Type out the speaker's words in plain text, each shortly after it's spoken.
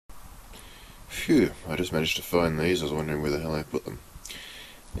Phew, I just managed to find these. I was wondering where the hell I put them.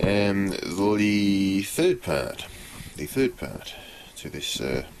 The third part to this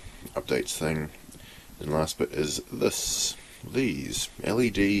updates thing, and last bit is these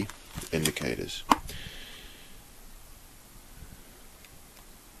LED indicators.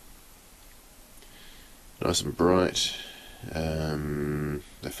 Nice and bright.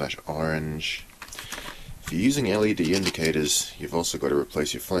 They flash orange. If you're using LED indicators, you've also got to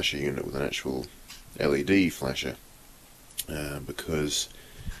replace your flasher unit with an actual LED flasher, because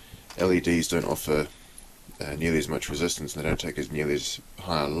LEDs don't offer nearly as much resistance, and they don't take as nearly as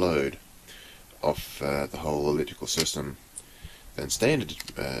high a load off the whole electrical system than standard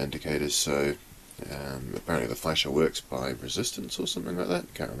indicators. So apparently the flasher works by resistance or something like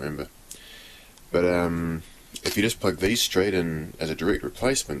that, can't remember. But if you just plug these straight in as a direct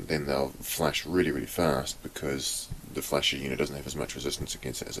replacement, then they'll flash really, really fast, because the flasher unit doesn't have as much resistance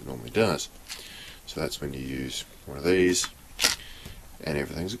against it as it normally does. So that's when you use one of these, and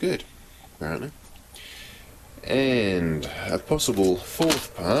everything's good, apparently. And a possible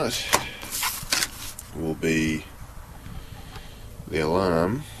fourth part will be the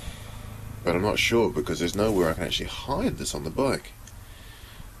alarm, but I'm not sure, because there's nowhere I can actually hide this on the bike.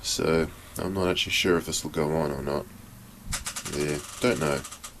 So I'm not actually sure if this will go on or not. Yeah, don't know.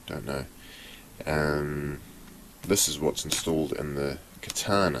 This is what's installed in the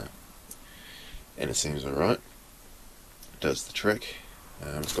Katana, and it seems alright. It does the trick.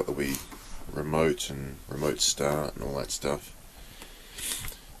 It's got the wee remote and remote start and all that stuff.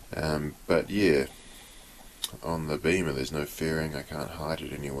 But yeah, on the Beamer there's no fairing, I can't hide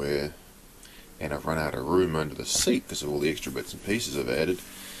it anywhere, and I've run out of room under the seat because of all the extra bits and pieces I've added.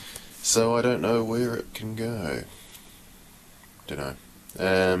 So I don't know where it can go. Don't know.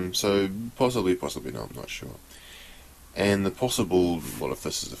 So possibly not, I'm not sure. And the possible, well, if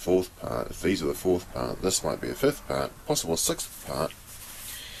this is the fourth part, if these are the fourth part, this might be a fifth part, possible sixth part,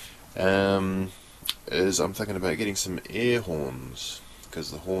 is I'm thinking about getting some air horns, because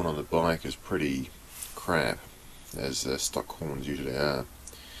the horn on the bike is pretty crap, as stock horns usually are.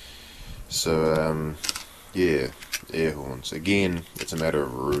 So yeah, air horns. Again, it's a matter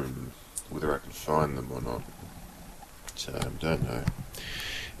of room, whether I can find them or not. So don't know.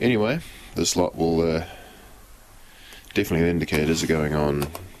 Anyway, this lot will definitely, the indicators are going on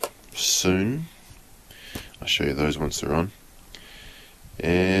soon. I'll show you those once they're on.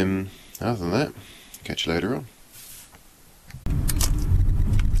 Other than that, catch you later on.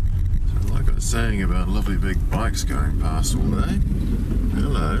 So like I was saying about lovely big bikes going past all day,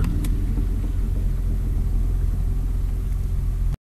 hello.